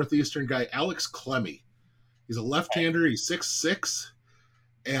Northeastern guy, Alex Clemmy. He's a left-hander. He's 6'6",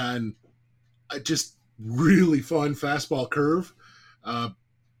 and just really fun fastball curve.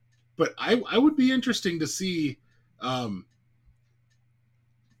 But I would be interesting to see. I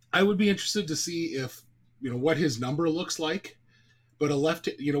would be interested to see if what his number looks like. But a left,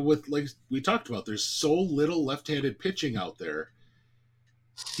 with like we talked about, there's so little left-handed pitching out there.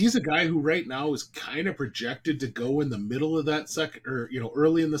 He's a guy who right now is kind of projected to go in the middle of that second, or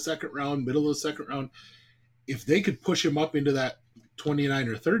early in the second round, middle of the second round. If they could push him up into that 29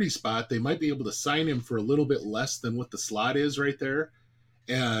 or 30 spot, they might be able to sign him for a little bit less than what the slot is right there.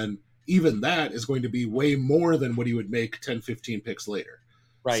 And even that is going to be way more than what he would make 10, 15 picks later.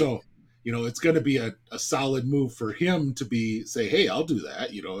 Right. So, it's going to be a solid move for him to say, hey, I'll do that.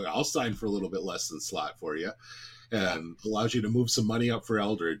 I'll sign for a little bit less than slot for you, and allows you to move some money up for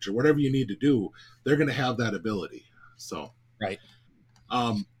Eldridge or whatever you need to do. They're going to have that ability. So, right.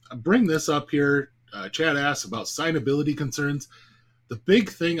 Bring this up here. Chad asks about signability concerns. The big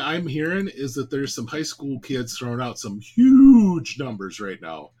thing I'm hearing is that there's some high school kids throwing out some huge numbers right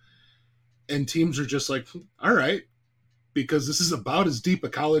now. And teams are just like, all right, because this is about as deep a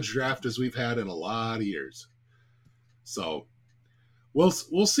college draft as we've had in a lot of years. So we'll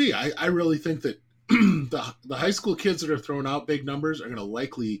see. I really think that the high school kids that are throwing out big numbers are going to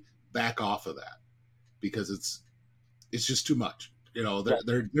likely back off of that because it's just too much. You know,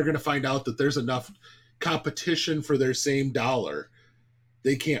 they're going to find out that there's enough competition for their same dollar.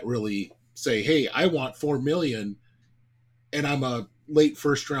 They can't really say, hey, I want $4 million and I'm a late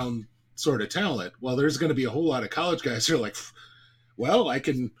first round sort of talent. Well, there's going to be a whole lot of college guys who are like, well, I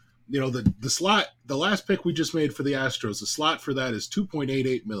can, you know, the slot, the last pick we just made for the Astros, the slot for that is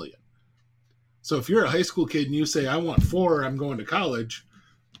 $2.88 million. So if you're a high school kid and you say, I want 4, I'm going to college,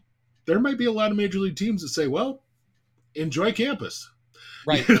 there might be a lot of major league teams that say, well, enjoy campus.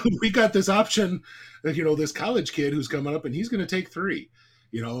 Right. You know, we got this option, you know, this college kid who's coming up and he's going to take 3,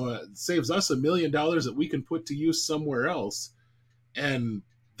 you know, saves us $1 million that we can put to use somewhere else. And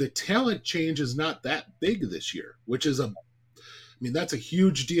the talent change is not that big this year, which is that's a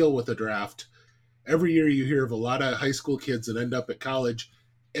huge deal with the draft. Every year you hear of a lot of high school kids that end up at college,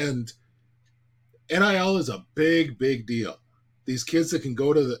 and NIL is a big, big deal. These kids that can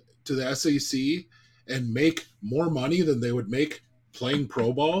go to the SEC and make more money than they would make playing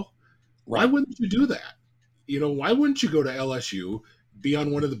pro ball. Why wouldn't you do that? You know, why wouldn't you go to LSU, be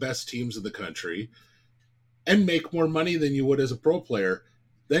on one of the best teams in the country, and make more money than you would as a pro player,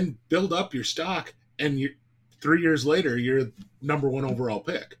 then build up your stock, and 3 years later, you're number 1 overall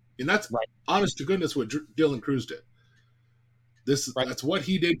pick. And that's honest to goodness what Dylan Cruz did. That's what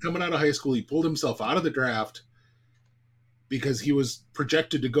he did coming out of high school. He pulled himself out of the draft because he was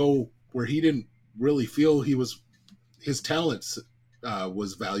projected to go where he didn't really feel his talents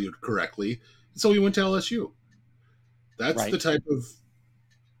was valued correctly. And so he went to LSU. That's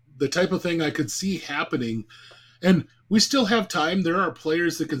the type of thing I could see happening. And we still have time. There are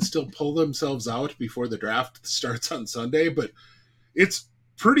players that can still pull themselves out before the draft starts on Sunday, but it's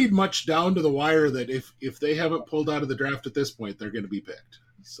pretty much down to the wire that if they haven't pulled out of the draft at this point, they're going to be picked.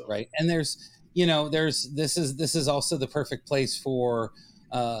 So. Right. And this is also the perfect place for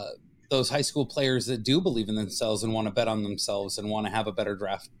those high school players that do believe in themselves and want to bet on themselves and want to have a better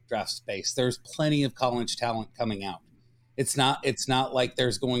draft space. There's plenty of college talent coming out. It's not like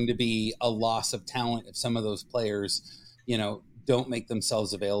there's going to be a loss of talent if some of those players, you know, don't make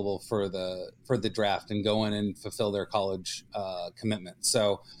themselves available for the draft and go in and fulfill their college commitment.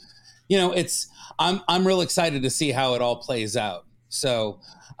 So, you know, I'm real excited to see how it all plays out. So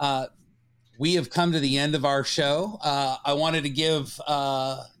we have come to the end of our show. I wanted to give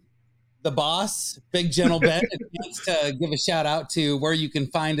the boss, Big Gentle Ben, a chance to give a shout out to where you can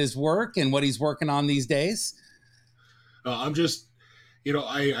find his work and what he's working on these days. I'm just, you know,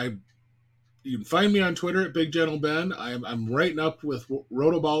 you can find me on Twitter at Big Gentle Ben. I'm writing up with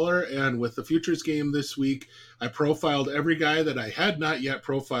Rotoballer, and with the Futures Game this week, I profiled every guy that I had not yet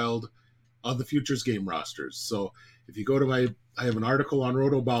profiled on the Futures Game rosters. So if you go to I have an article on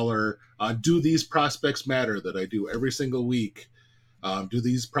Rotoballer, Do These Prospects Matter, that I do every single week. Do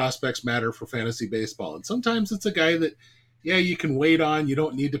these prospects matter for fantasy baseball? And sometimes it's a guy that, you can wait on. You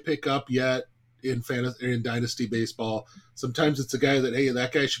don't need to pick up yet in fantasy, in dynasty baseball. Sometimes it's a guy that, hey,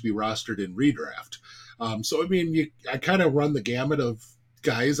 that guy should be rostered in redraft. So, I mean, I kind of run the gamut of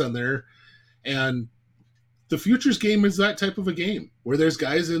guys on there. And the Futures Game is that type of a game where there's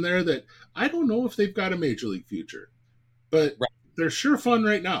guys in there that I don't know if they've got a major league future, but they're sure fun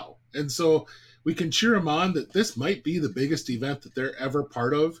right now. And so we can cheer them on that this might be the biggest event that they're ever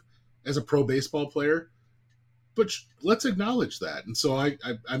part of as a pro baseball player. But let's acknowledge that. And so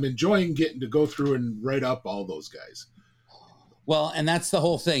I'm enjoying getting to go through and write up all those guys. Well, and that's the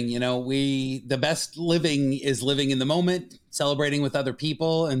whole thing. You know, the best living is living in the moment, celebrating with other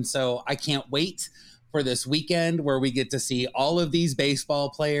people. And so I can't wait for this weekend where we get to see all of these baseball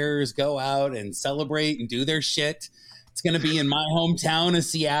players go out and celebrate and do their shit. It's going to be in my hometown of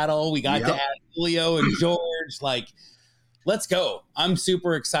Seattle. We got to add Julio and George. Like, let's go. I'm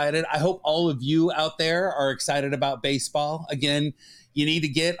super excited. I hope all of you out there are excited about baseball. Again, you need to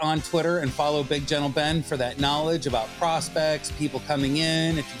get on Twitter and follow Big Gentle Ben for that knowledge about prospects, people coming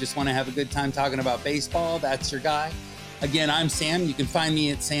in. If you just want to have a good time talking about baseball, that's your guy. Again, I'm Sam. You can find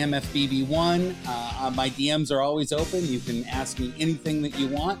me at SamFBB1. My DMs are always open. You can ask me anything that you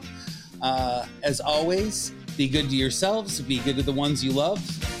want. As always, be good to yourselves. Be good to the ones you love.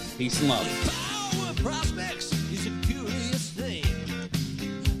 Peace and love. Power prospects is a curious thing.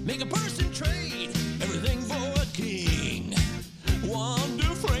 Make a person trade everything for a king. Wander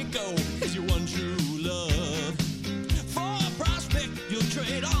Franco is your one true love. For a prospect, you'll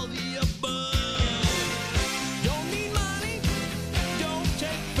trade all the above. Don't need money, don't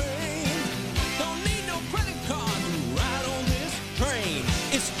take fame. Don't need no credit card to ride on this train.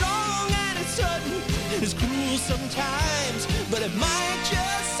 It's strong and it's sudden, it's cruel sometimes, but it might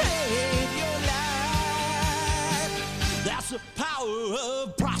just save your life. That's the power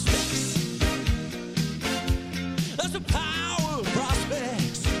of prospect.